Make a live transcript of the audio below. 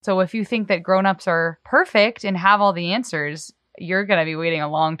So if you think that grown-ups are perfect and have all the answers, you're going to be waiting a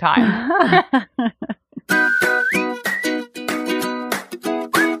long time.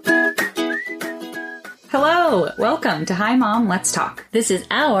 Hello, welcome to Hi Mom, Let's Talk. This is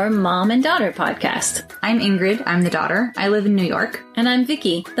our mom and daughter podcast. I'm Ingrid, I'm the daughter. I live in New York. And I'm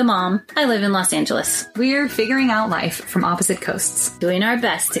Vicky, the mom. I live in Los Angeles. We're figuring out life from opposite coasts. Doing our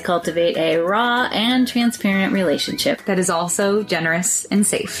best to cultivate a raw and transparent relationship that is also generous and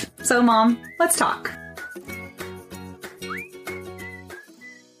safe. So Mom, let's talk.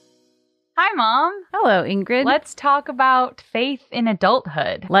 Hi, Mom. Hello, Ingrid. Let's talk about faith in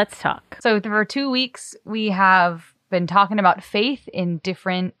adulthood. Let's talk. So for 2 weeks, we have been talking about faith in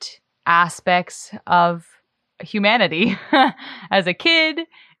different aspects of humanity as a kid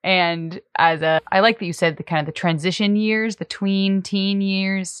and I like that you said the transition years, the tween teen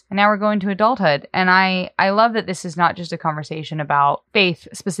years, and now we're going to adulthood. And I love that this is not just a conversation about faith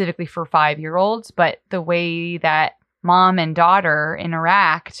specifically for 5-year-olds, but the way that mom and daughter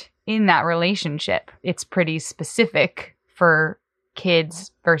interact in that relationship. It's pretty specific for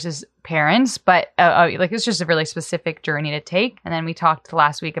kids versus parents, but it's just a really specific journey to take. And then we talked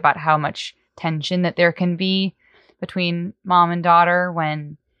last week about how much tension that there can be between mom and daughter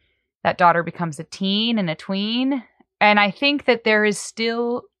when that daughter becomes a teen and a tween. And I think that there is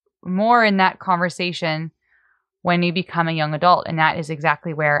still more in that conversation when you become a young adult. And that is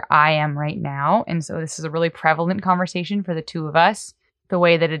exactly where I am right now. And so this is a really prevalent conversation for the two of us, the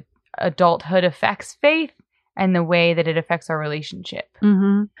way that adulthood affects faith and the way that it affects our relationship.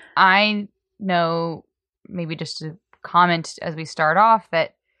 Mm-hmm. I know, maybe just to comment as we start off,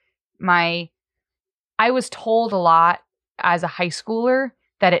 that I was told a lot as a high schooler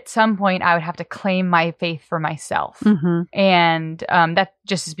that at some point I would have to claim my faith for myself. Mm-hmm. And that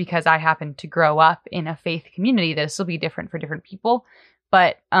just is because I happened to grow up in a faith community that will be different for different people.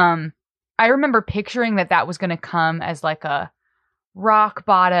 But I remember picturing that was going to come as like a rock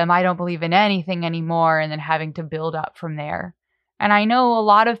bottom, I don't believe in anything anymore, and then having to build up from there. And I know a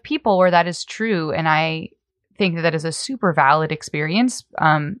lot of people where that is true, and I think that is a super valid experience,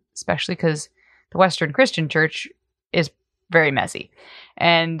 especially because the Western Christian church is very messy.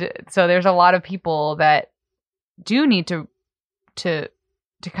 And so there's a lot of people that do need to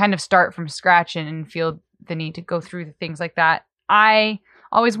kind of start from scratch and feel the need to go through the things like that. I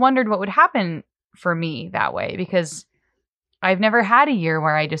always wondered what would happen for me that way, because I've never had a year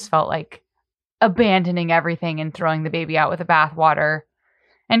where I just felt like abandoning everything and throwing the baby out with the bathwater.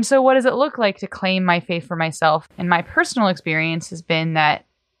 And so what does it look like to claim my faith for myself? And my personal experience has been that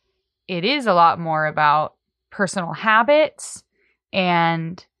it is a lot more about personal habits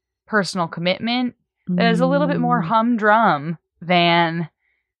and personal commitment that is a little bit more humdrum than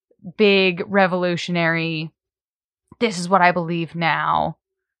big revolutionary, this is what I believe now.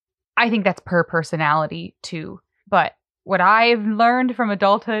 I think that's per personality too. But what I've learned from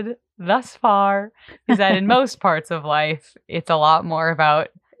adulthood thus far is that in most parts of life, it's a lot more about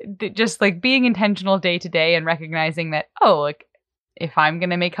just like being intentional day to day and recognizing that, if I'm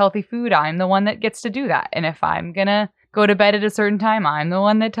going to make healthy food, I'm the one that gets to do that. And if I'm going to go to bed at a certain time, I'm the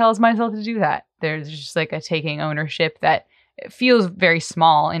one that tells myself to do that. There's just like a taking ownership that feels very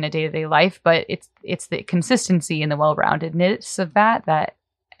small in a day-to-day life, but it's the consistency and the well-roundedness of that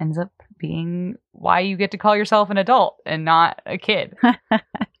ends up being why you get to call yourself an adult and not a kid.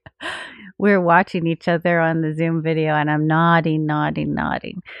 We're watching each other on the Zoom video and I'm nodding.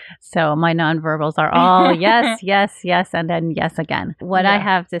 So my nonverbals are all yes, yes, yes, and then yes again. What I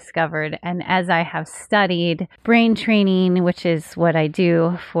have discovered, and as I have studied brain training, which is what I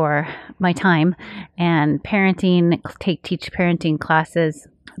do for my time, and parenting, teach parenting classes,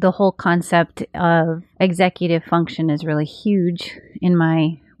 the whole concept of executive function is really huge in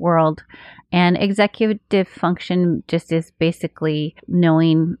my world. And executive function just is basically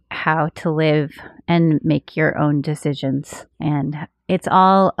knowing how to live and make your own decisions. And it's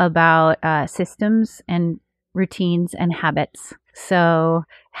all about systems and routines and habits. So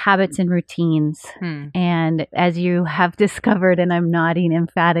habits and routines. And as you have discovered, and I'm nodding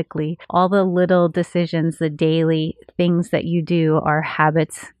emphatically, all the little decisions, the daily things that you do are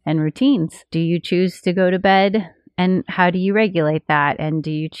habits and routines. Do you choose to go to bed? And how do you regulate that? And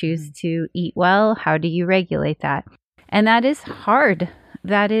do you choose to eat well? How do you regulate that? And that is hard.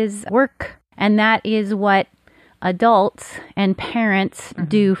 That is work. And that is what adults and parents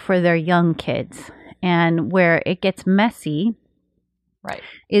do for their young kids. And where it gets messy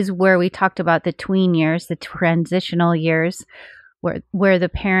is where we talked about the tween years, the transitional years, where the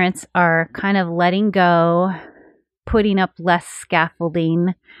parents are kind of letting go, putting up less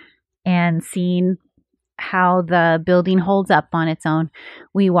scaffolding, and seeing how the building holds up on its own.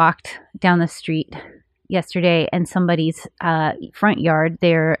 We walked down the street yesterday and somebody's front yard,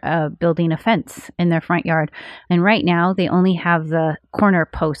 they're building a fence in their front yard. And right now they only have the corner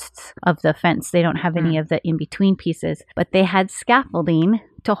posts of the fence. They don't have any of the in-between pieces, but they had scaffolding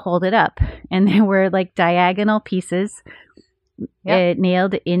to hold it up. And they were like diagonal pieces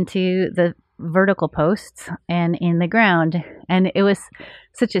nailed into the vertical posts and in the ground. And it was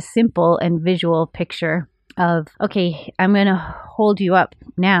such a simple and visual picture of, okay, I'm going to hold you up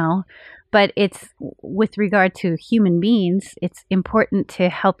now. But it's with regard to human beings, it's important to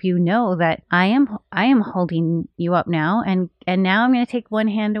help you know that I am holding you up now, and now I'm going to take one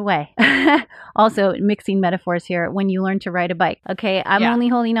hand away. Also, mixing metaphors here. When you learn to ride a bike, okay, I'm only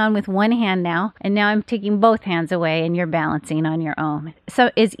holding on with one hand now, and now I'm taking both hands away, and you're balancing on your own.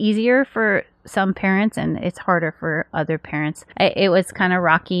 So it's easier for some parents, and it's harder for other parents. It was kind of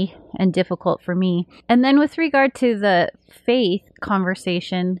rocky and difficult for me. And then with regard to the faith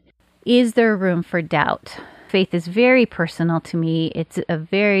conversation, is there room for doubt? Faith is very personal to me. It's a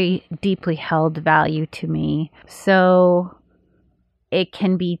very deeply held value to me. So it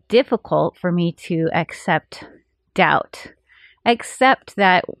can be difficult for me to accept doubt. Except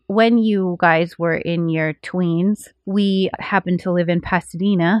that when you guys were in your tweens, we happen to live in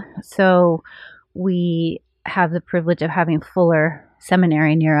Pasadena. So we have the privilege of having Fuller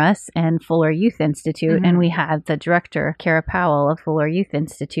Seminary near us and Fuller Youth Institute. And we had the director, Kara Powell of Fuller Youth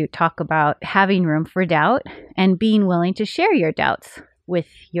Institute, talk about having room for doubt and being willing to share your doubts with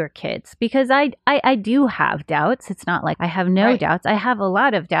your kids. Because I do have doubts. It's not like I have no doubts. I have a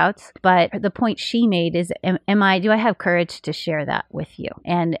lot of doubts. But the point she made is, do I have courage to share that with you?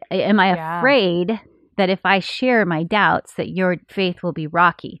 And am I afraid that if I share my doubts that your faith will be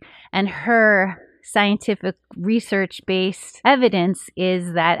rocky? And her scientific research-based evidence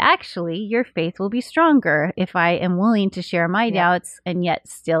is that actually your faith will be stronger if I am willing to share my doubts and yet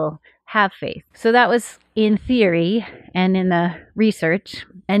still have faith. So that was in theory and in the research.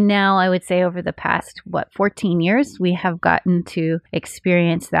 And now I would say over the past, 14 years, we have gotten to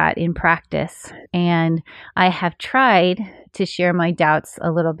experience that in practice. And I have tried to share my doubts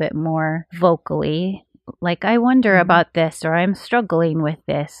a little bit more vocally. Like, I wonder about this, or I'm struggling with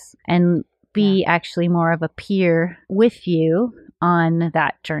this. And be actually more of a peer with you on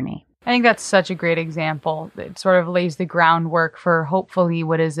that journey. I think that's such a great example. It sort of lays the groundwork for hopefully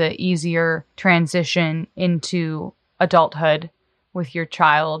what is an easier transition into adulthood with your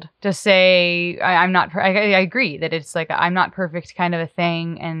child. To say, I agree that it's like I'm not perfect kind of a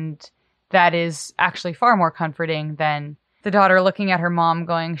thing. And that is actually far more comforting than the daughter looking at her mom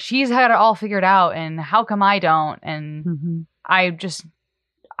going, she's had it all figured out and how come I don't? And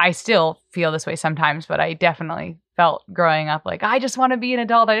I still feel this way sometimes, but I definitely felt growing up like, I just want to be an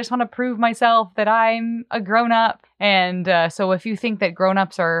adult. I just want to prove myself that I'm a grown-up. And so if you think that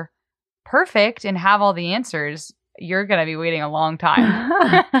grown-ups are perfect and have all the answers, you're going to be waiting a long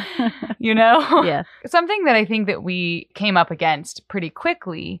time. You know? Yeah. Something that I think that we came up against pretty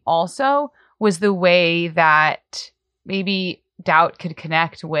quickly also was the way that maybe doubt could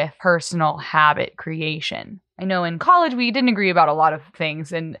connect with personal habit creation. I know in college we didn't agree about a lot of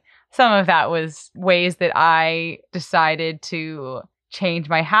things, and some of that was ways that I decided to change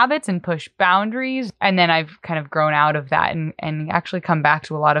my habits and push boundaries. And then I've kind of grown out of that and actually come back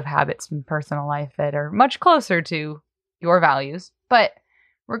to a lot of habits in personal life that are much closer to your values. But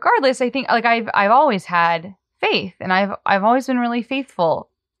regardless, I think like I've always had faith, and I've always been really faithful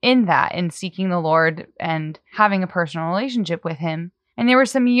in that, in seeking the Lord and having a personal relationship with him. And there were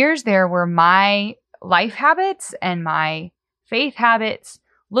some years there where my life habits and my faith habits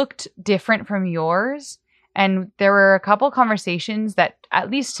looked different from yours. And there were a couple conversations that, at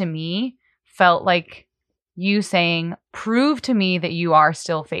least to me, felt like you saying, prove to me that you are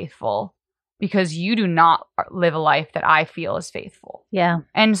still faithful, because you do not live a life that I feel is faithful. Yeah.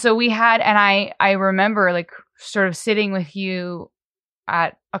 And so we had, and I remember like sort of sitting with you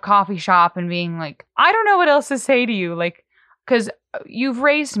at a coffee shop and being like, I don't know what else to say to you. Like, because you've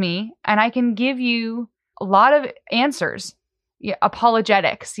raised me and I can give you a lot of answers. Yeah,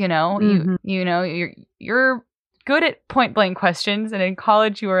 apologetics, you know, you're good at point blank questions. And in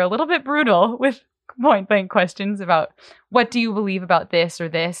college, you were a little bit brutal with point blank questions about what do you believe about this or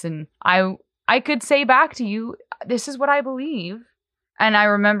this. And I could say back to you, this is what I believe. And I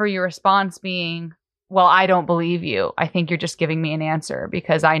remember your response being, well, I don't believe you. I think you're just giving me an answer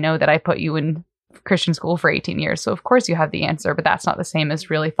because I know that I put you in Christian school for 18 years. So of course you have the answer, but that's not the same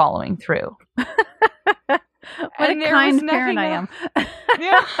as really following through. What a kind parent I am.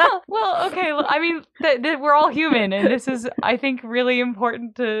 Yeah. Well, okay. I mean, we're all human. And this is, I think, really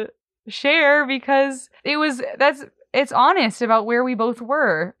important to share because it's honest about where we both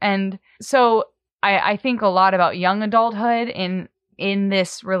were. And so I think a lot about young adulthood in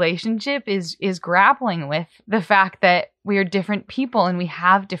this relationship is grappling with the fact that we are different people and we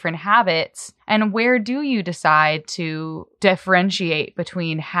have different habits. And where do you decide to differentiate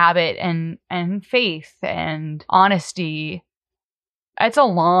between habit and faith and honesty? It's a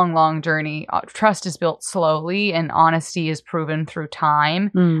long, long journey. Trust is built slowly and honesty is proven through time.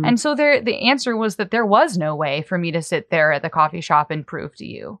 And so the answer was that there was no way for me to sit there at the coffee shop and prove to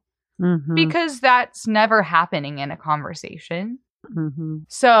you. Because that's never happening in a conversation.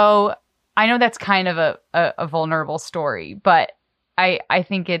 So I know that's kind of a vulnerable story, but I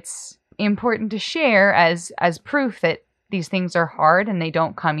think it's important to share as proof that these things are hard and they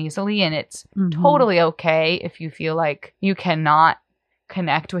don't come easily. And it's totally okay if you feel like you cannot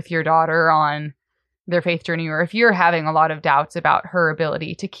connect with your daughter on their faith journey, or if you're having a lot of doubts about her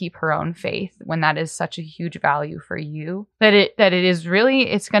ability to keep her own faith when that is such a huge value for you, that it is really,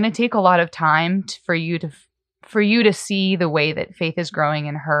 it's going to take a lot of time for you to see the way that faith is growing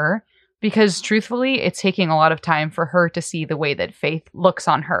in her, because truthfully, it's taking a lot of time for her to see the way that faith looks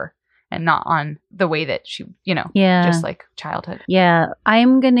on her and not on the way that she, just like childhood. Yeah.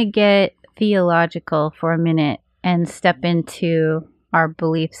 I'm going to get theological for a minute and step into our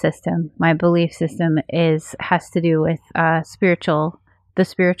belief system. My belief system has to do with the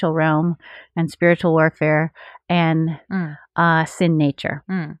spiritual realm and spiritual warfare and sin nature.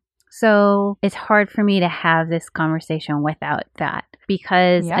 So it's hard for me to have this conversation without that,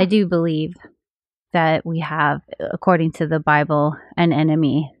 because I do believe that we have, according to the Bible, an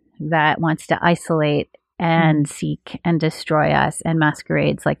enemy that wants to isolate and seek and destroy us and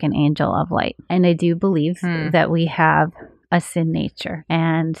masquerades like an angel of light. And I do believe that we have a sin nature.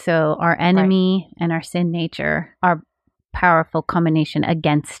 And so our enemy and our sin nature are powerful combination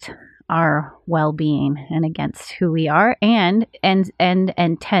against our well-being and against who we are, and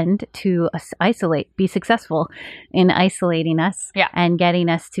tend to be successful in isolating us and getting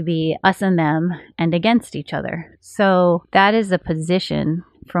us to be us and them and against each other. So that is a position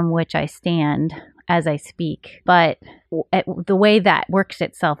from which I stand as I speak. But the way that works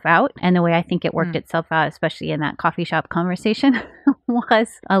itself out, and the way I think it worked itself out, especially in that coffee shop conversation, was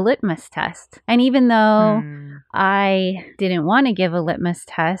a litmus test. And even though I didn't want to give a litmus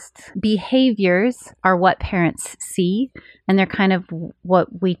test, behaviors are what parents see, and they're kind of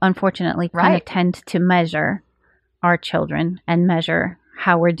what we unfortunately kind of tend to measure our children and measure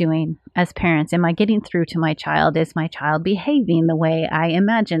how we're doing as parents. Am I getting through to my child? Is my child behaving the way I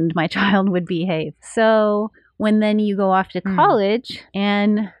imagined my child would behave? So when then you go off to college,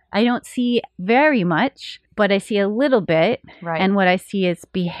 and I don't see very much, but I see a little bit. And what I see is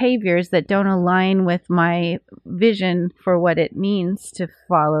behaviors that don't align with my vision for what it means to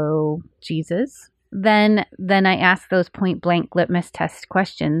follow Jesus. Then I ask those point blank litmus test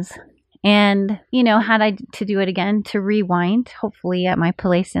questions. And, had I to do it again, to rewind, hopefully at my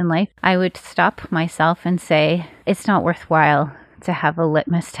place in life, I would stop myself and say, it's not worthwhile to have a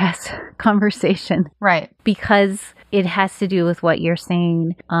litmus test conversation. Because it has to do with what you're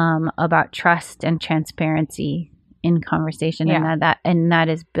saying about trust and transparency in conversation, and that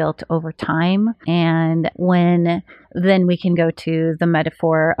is built over time. And then we can go to the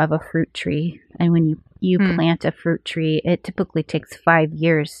metaphor of a fruit tree. And when you plant a fruit tree, it typically takes 5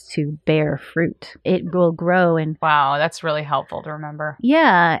 years to bear fruit. It will grow and... Wow, that's really helpful to remember.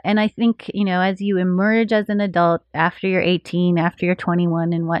 Yeah, and I think, as you emerge as an adult, after you're 18, after you're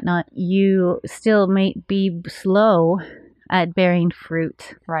 21 and whatnot, you still may be slow at bearing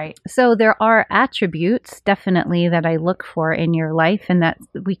fruit. So there are attributes definitely that I look for in your life, and that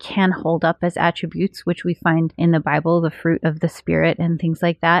we can hold up as attributes, which we find in the Bible, the fruit of the Spirit and things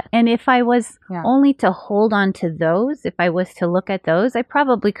like that. And if I was only to hold on to those, if I was to look at those, I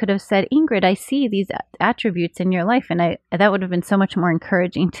probably could have said, Ingrid, I see these attributes in your life. And that would have been so much more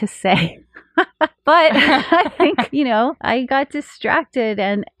encouraging to say. But I think, I got distracted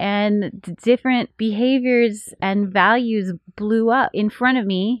and different behaviors and values blew up in front of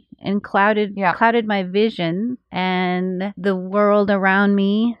me and clouded my vision. And the world around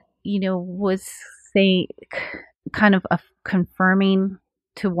me, was saying, kind of confirming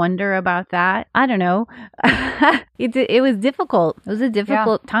to wonder about that. I don't know. It was difficult. It was a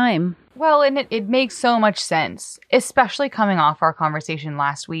difficult time. Well, and it makes so much sense, especially coming off our conversation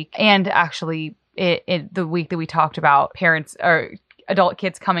last week, and actually the week that we talked about parents or adult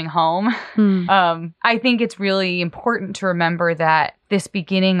kids coming home. I think it's really important to remember that this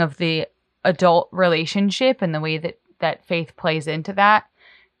beginning of the adult relationship and the way that faith plays into that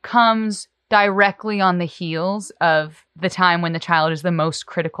comes directly on the heels of the time when the child is the most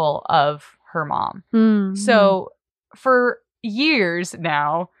critical of her mom. Mm-hmm. So for years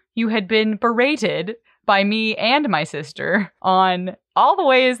now, you had been berated by me and my sister on all the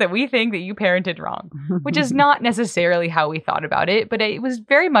ways that we think that you parented wrong, which is not necessarily how we thought about it, but it was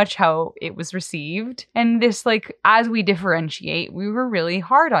very much how it was received. And this, like, as we differentiate, we were really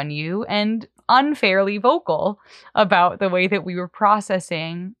hard on you and unfairly vocal about the way that we were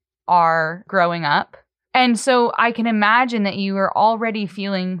processing our growing up. And so I can imagine that you were already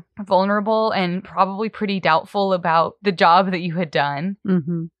feeling vulnerable and probably pretty doubtful about the job that you had done.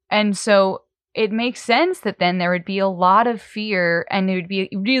 Mm-hmm. And so it makes sense that then there would be a lot of fear, and it would be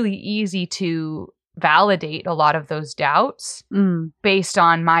really easy to validate a lot of those doubts based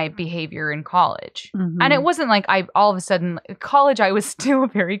on my behavior in college. Mm-hmm. And it wasn't like all of a sudden, college, I was still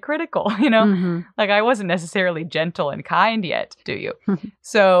very critical, you know? Mm-hmm. Like I wasn't necessarily gentle and kind yet, do you?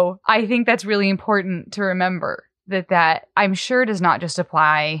 So I think that's really important to remember that I'm sure does not just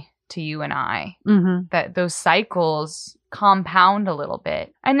apply to you and I, that those cycles compound a little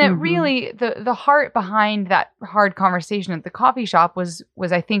bit. And that really the heart behind that hard conversation at the coffee shop was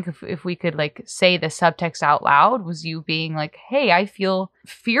I think if we could like say the subtext out loud, was you being like, hey, I feel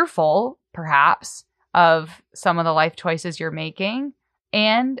fearful perhaps of some of the life choices you're making.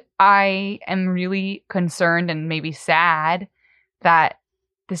 And I am really concerned and maybe sad that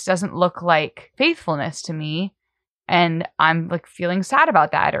this doesn't look like faithfulness to me. And I'm like feeling sad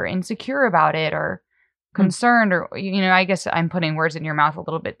about that or insecure about it or concerned or, you know, I guess I'm putting words in your mouth a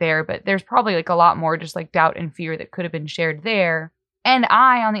little bit there, but there's probably like a lot more just like doubt and fear that could have been shared there. And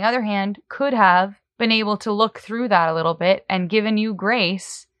I, on the other hand, could have been able to look through that a little bit and given you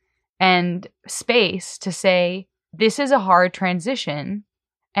grace and space to say, this is a hard transition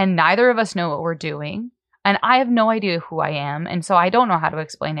and neither of us know what we're doing. And I have no idea who I am. And so I don't know how to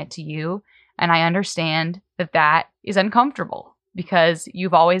explain it to you. And I understand that is uncomfortable because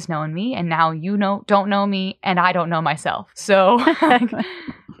you've always known me and now you don't know me and I don't know myself. So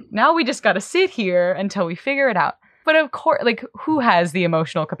now we just got to sit here until we figure it out. But of course, like, who has the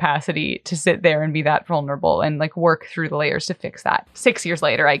emotional capacity to sit there and be that vulnerable and like work through the layers to fix that? 6 years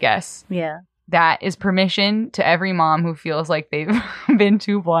later, I guess. Yeah. That is permission to every mom who feels like they've been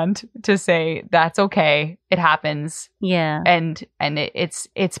too blunt to say, that's okay. It happens. Yeah. And it's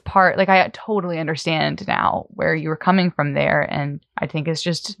part, like, I totally understand now where you were coming from there. And I think it's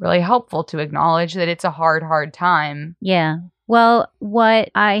just really helpful to acknowledge that it's a hard time. Yeah. Well, what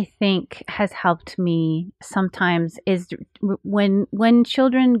I think has helped me sometimes is when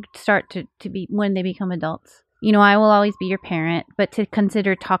children start to be, when they become adults. You know, I will always be your parent, but to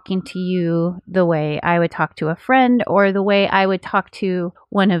consider talking to you the way I would talk to a friend or the way I would talk to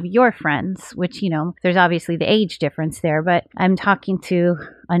one of your friends, which, you know, there's obviously the age difference there, but I'm talking to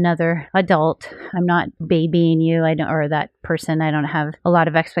another adult. I'm not babying you. Or that person. I don't have a lot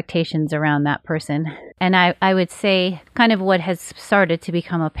of expectations around that person. And I would say kind of what has started to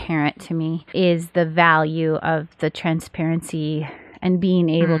become apparent to me is the value of the transparency and being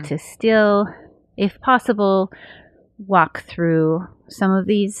able to still, if possible, walk through some of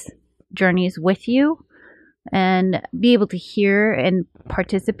these journeys with you and be able to hear and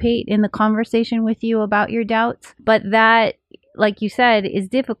participate in the conversation with you about your doubts. But that, like you said, is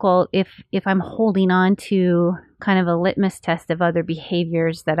difficult if I'm holding on to kind of a litmus test of other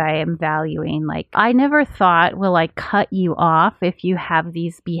behaviors that I am valuing. Like, I never thought, will I cut you off if you have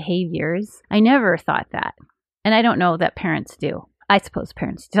these behaviors? I never thought that. And I don't know that parents do. I suppose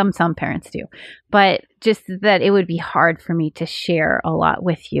parents, some parents do, but just that it would be hard for me to share a lot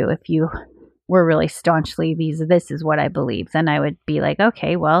with you if you were really staunchly, this is what I believe. Then I would be like,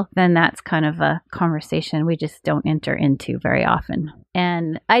 okay, well, then that's kind of a conversation we just don't enter into very often.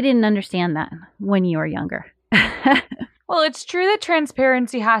 And I didn't understand that when you were younger. Well, it's true that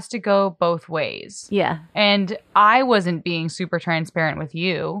transparency has to go both ways. Yeah. And I wasn't being super transparent with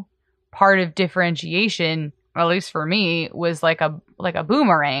you. Part of differentiation, at least for me, was like a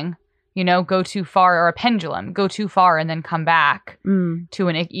boomerang, you know, go too far, or a pendulum, go too far and then come back to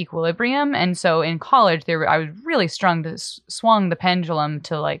an equilibrium. And so in college, I was really swung the pendulum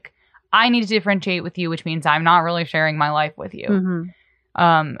to like, I need to differentiate with you, which means I'm not really sharing my life with you.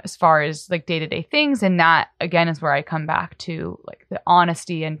 As far as like day-to-day things. And that again is where I come back to like the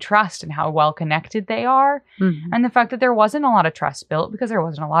honesty and trust and how well connected they are. And the fact that there wasn't a lot of trust built because there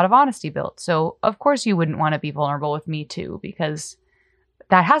wasn't a lot of honesty built. So of course you wouldn't want to be vulnerable with me too, because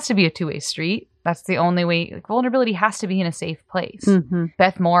that has to be a two-way street. That's the only way. Like, vulnerability has to be in a safe place.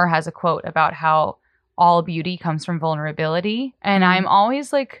 Beth Moore has a quote about how all beauty comes from vulnerability. And I'm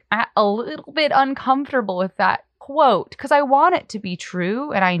always like a little bit uncomfortable with that quote, because I want it to be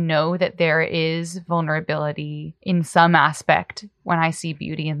true. And I know that there is vulnerability in some aspect when I see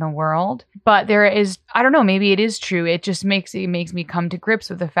beauty in the world. But there is, I don't know, maybe it is true. It just makes me come to grips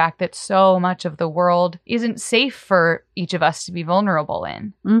with the fact that so much of the world isn't safe for each of us to be vulnerable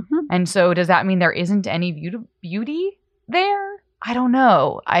in. Mm-hmm. And so does that mean there isn't any beauty there? I don't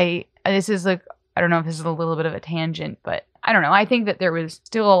know. I don't know if this is a little bit of a tangent, but I don't know. I think that there was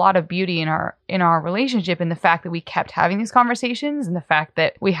still a lot of beauty in our relationship in the fact that we kept having these conversations, and the fact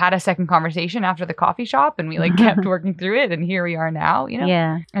that we had a second conversation after the coffee shop and we kept working through it, and here we are now,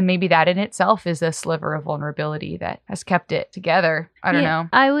 Yeah. And maybe that in itself is a sliver of vulnerability that has kept it together. I don't know.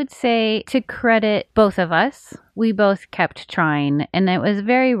 I would say, to credit both of us, we both kept trying, and it was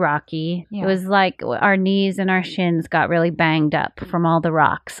very rocky. Yeah. It was like our knees and our shins got really banged up from all the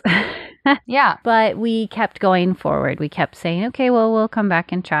rocks. Yeah. But we kept going forward. We kept saying, okay, well, we'll come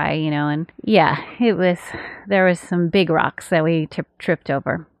back and try, and yeah, there was some big rocks that we tripped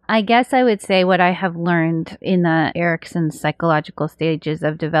over. I guess I would say what I have learned in the Erikson psychological stages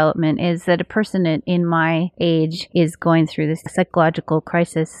of development is that a person in my age is going through this psychological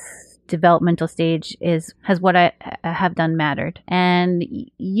crisis. Developmental stage has what I have done mattered. And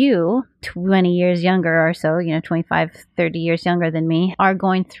you, 20 years younger or so, 25, 30 years younger than me, are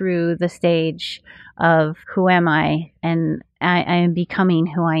going through the stage of who am I? And I am becoming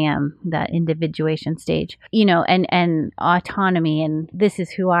who I am, that individuation stage, and autonomy, and this is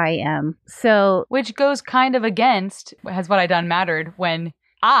who I am. So, which goes kind of against has what I done mattered when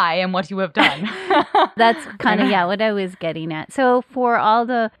I am what you have done. That's kind of, what I was getting at. So for all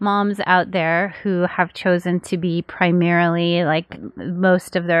the moms out there who have chosen to be primarily,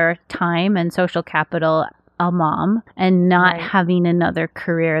 most of their time and social capital, a mom, and not having another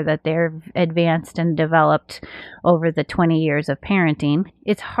career that they've advanced and developed over the 20 years of parenting,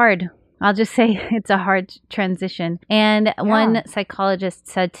 it's hard. I'll just say it's a hard transition. And one psychologist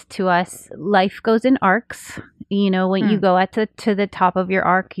said to us, life goes in arcs. When you go to the top of your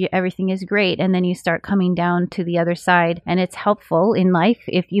arc, everything is great. And then you start coming down to the other side. And it's helpful in life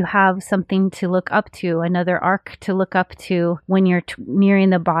if you have something to look up to, another arc to look up to when you're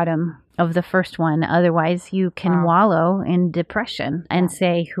nearing the bottom of the first one. Otherwise, you can wallow in depression and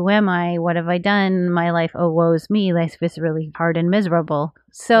say, who am I? What have I done? My life, oh, woe's me. Life is really hard and miserable.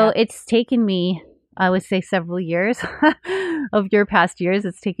 So it's taken me, I would say, several years of your past years.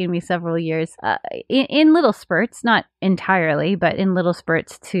 It's taken me several years in little spurts, not entirely, but in little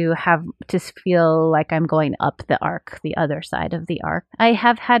spurts to feel like I'm going up the arc, the other side of the arc. I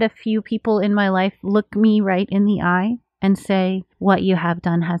have had a few people in my life look me right in the eye and say, what you have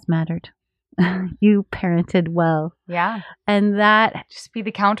done has mattered. You parented well. Yeah. And that... just be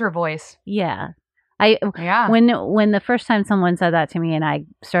the counter voice. Yeah. Yeah. When the first time someone said that to me and I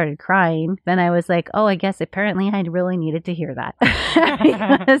started crying, then I was like, oh, I guess apparently I really needed to hear that.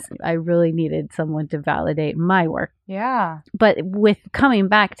 Because I really needed someone to validate my work. Yeah. But with coming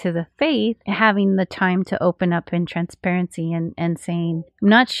back to the faith, having the time to open up in transparency and saying, I'm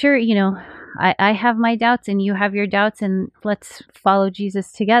not sure, I have my doubts and you have your doubts, and let's follow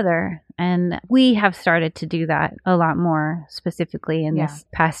Jesus together. And we have started to do that a lot more, specifically in this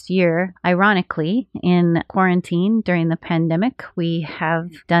past year. Ironically, in quarantine during the pandemic, we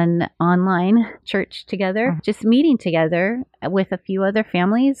have done online church together, just meeting together with a few other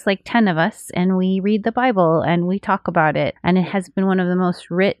families, like 10 of us, and we read the Bible and we talk about it. And it has been one of the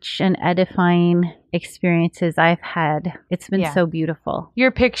most rich and edifying experiences I've had. It's been so beautiful.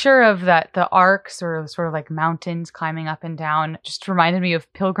 Your picture of the arcs or sort of like mountains climbing up and down just reminded me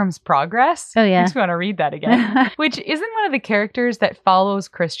of Pilgrim's Progress. Oh, yeah. Makes me want to read that again. Which isn't one of the characters that follows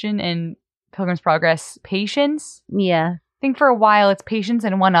Christian in Pilgrim's Progress Patience? Yeah. I think for a while it's Patience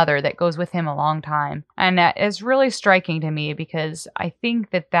and one other that goes with him a long time. And that is really striking to me because I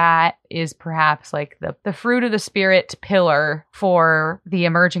think that is perhaps like the fruit of the spirit pillar for the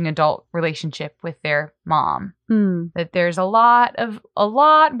emerging adult relationship with their mom. That there's a lot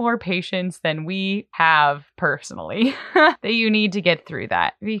more patience than we have personally that you need to get through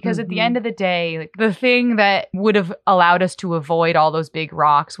that. Because at the end of the day, like, the thing that would have allowed us to avoid all those big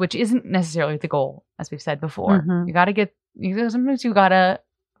rocks, which isn't necessarily the goal, as we've said before, sometimes you gotta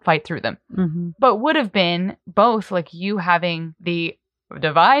fight through them. But would have been both like you having the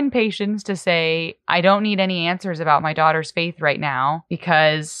divine patience to say, I don't need any answers about my daughter's faith right now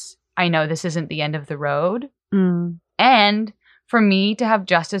because I know this isn't the end of the road. And for me to have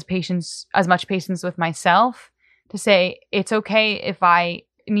just as much patience with myself to say, it's okay if I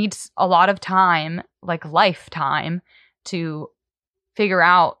need a lot of time, like lifetime, to figure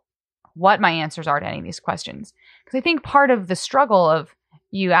out what my answers are to any of these questions. Because I think part of the struggle of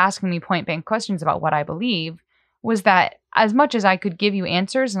you asking me point blank questions about what I believe was that as much as I could give you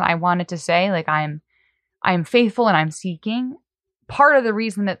answers and I wanted to say, like, I'm faithful and I'm seeking, part of the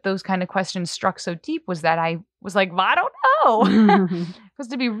reason that those kind of questions struck so deep was that I was like, well, I don't know. Because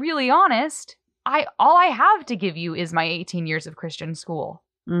to be really honest, all I have to give you is my 18 years of Christian school.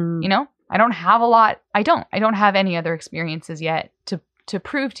 You know, I don't have a lot. I don't have any other experiences yet to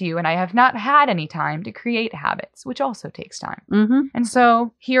prove to you. And I have not had any time to create habits, which also takes time. And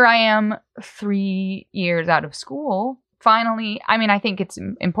so here I am 3 years out of school. Finally, I mean, I think it's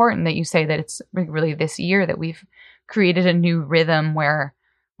important that you say that it's really this year that we've created a new rhythm where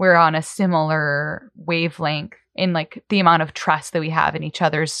we're on a similar wavelength in like the amount of trust that we have in each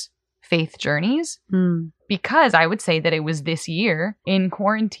other's faith journeys. Because I would say that it was this year in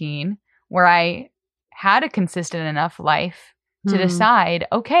quarantine where I had a consistent enough life to decide,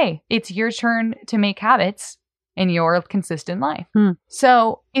 okay, it's your turn to make habits in your consistent life.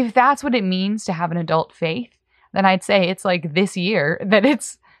 So if that's what it means to have an adult faith, then I'd say it's like this year that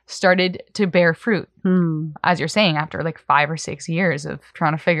it's started to bear fruit, as you're saying, after like 5 or 6 years of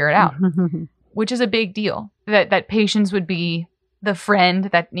trying to figure it out, which is a big deal. That patience would be the friend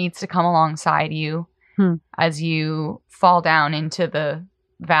that needs to come alongside you as you fall down into the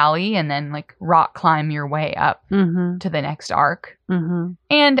valley and then like rock climb your way up to the next arc.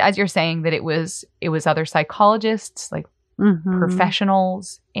 And as you're saying, that it was other psychologists, like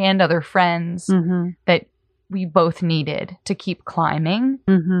professionals and other friends that we both needed to keep climbing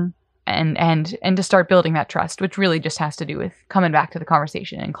and to start building that trust, which really just has to do with coming back to the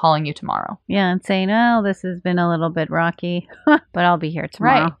conversation and calling you tomorrow. Yeah, and saying, oh, this has been a little bit rocky, but I'll be here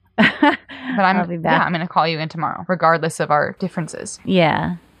tomorrow. Right. But I'll be back. Yeah, I'm going to call you in tomorrow, regardless of our differences.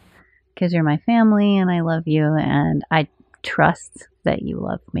 Yeah, because you're my family and I love you and I trust that you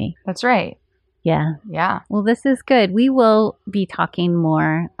love me. That's right. Yeah. Yeah. Well, this is good. We will be talking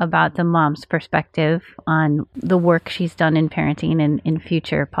more about the mom's perspective on the work she's done in parenting in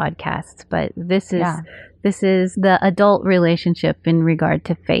future podcasts. But this is the adult relationship in regard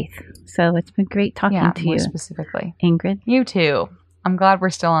to faith. So it's been great talking to you. Specifically. Ingrid. You too. I'm glad we're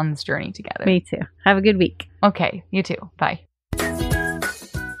still on this journey together. Me too. Have a good week. Okay. You too. Bye.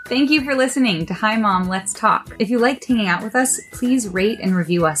 Thank you for listening to Hi Mom, Let's Talk. If you liked hanging out with us, please rate and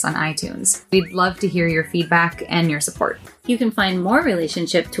review us on iTunes. We'd love to hear your feedback and your support. You can find more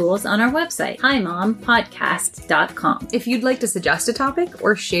relationship tools on our website, HiMomPodcast.com. If you'd like to suggest a topic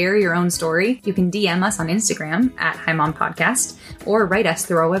or share your own story, you can DM us on Instagram at HiMomPodcast or write us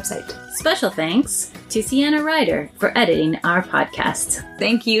through our website. Special thanks to Sienna Ryder for editing our podcast.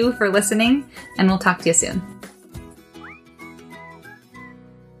 Thank you for listening, and we'll talk to you soon.